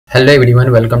Hello everyone,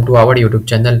 welcome to our YouTube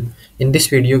channel. In this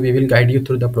video, we will guide you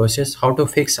through the process how to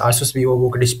fix ASUS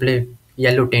VivoBook display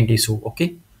yellow tint issue.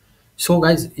 Okay, so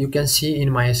guys, you can see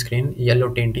in my screen yellow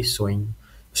tint is showing.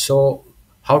 So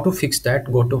how to fix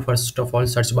that? Go to first of all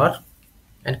search bar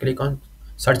and click on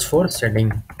search for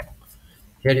setting.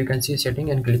 Here you can see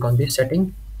setting and click on this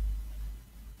setting.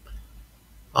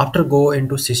 After go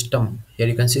into system, here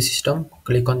you can see system.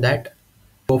 Click on that.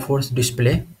 Go for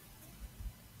display,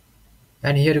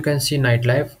 and here you can see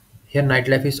nightlife. Here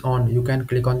nightlife is on. You can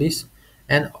click on this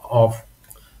and off.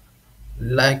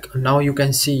 Like now you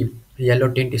can see yellow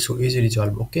tint issue is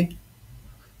resolved. Okay,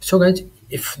 so guys,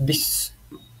 if this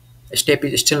step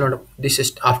is still not, this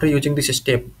is after using this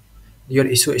step your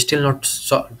issue is still not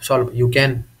solved, you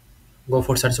can go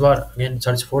for search bar again,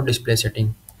 search for display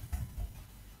setting,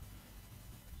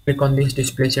 click on this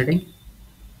display setting,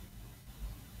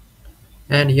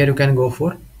 and here you can go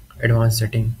for advanced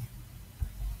setting,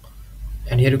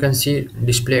 and here you can see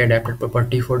display adapted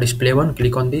property for display one.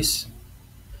 Click on this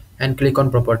and click on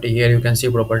property. Here you can see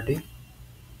property,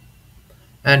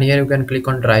 and here you can click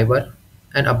on driver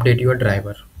and update your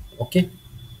driver. Okay,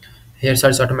 here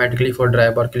search automatically for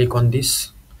driver. Click on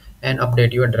this and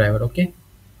update your driver. Okay,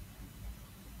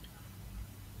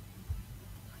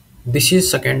 this is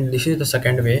the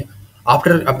second way.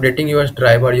 After updating your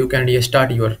driver, you can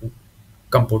restart your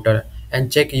computer and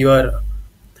check your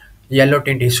yellow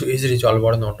tint issue is resolved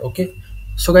or not. Okay,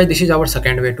 so guys, this is our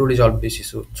second way to resolve this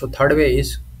issue. So third way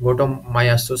is go to my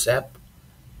ASUS app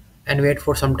and wait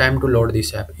for some time to load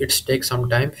this app. It takes some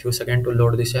time, few seconds to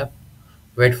load this app.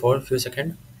 Wait for few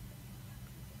seconds.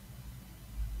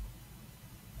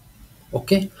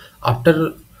 Okay,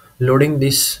 after loading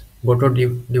this, go to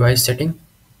device setting,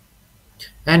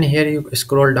 and here you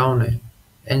scroll down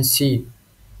and see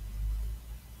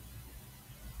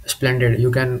splendid.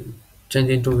 You can change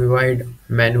into vivid,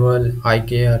 manual, eye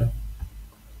care.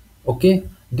 Okay,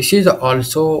 this is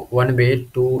also one way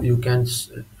to you can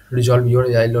resolve your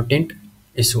yellow tint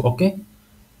issue. Okay,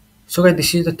 so guys,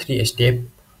 this is the three step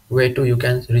way to you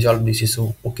can resolve this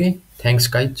issue. Okay, thanks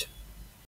guys.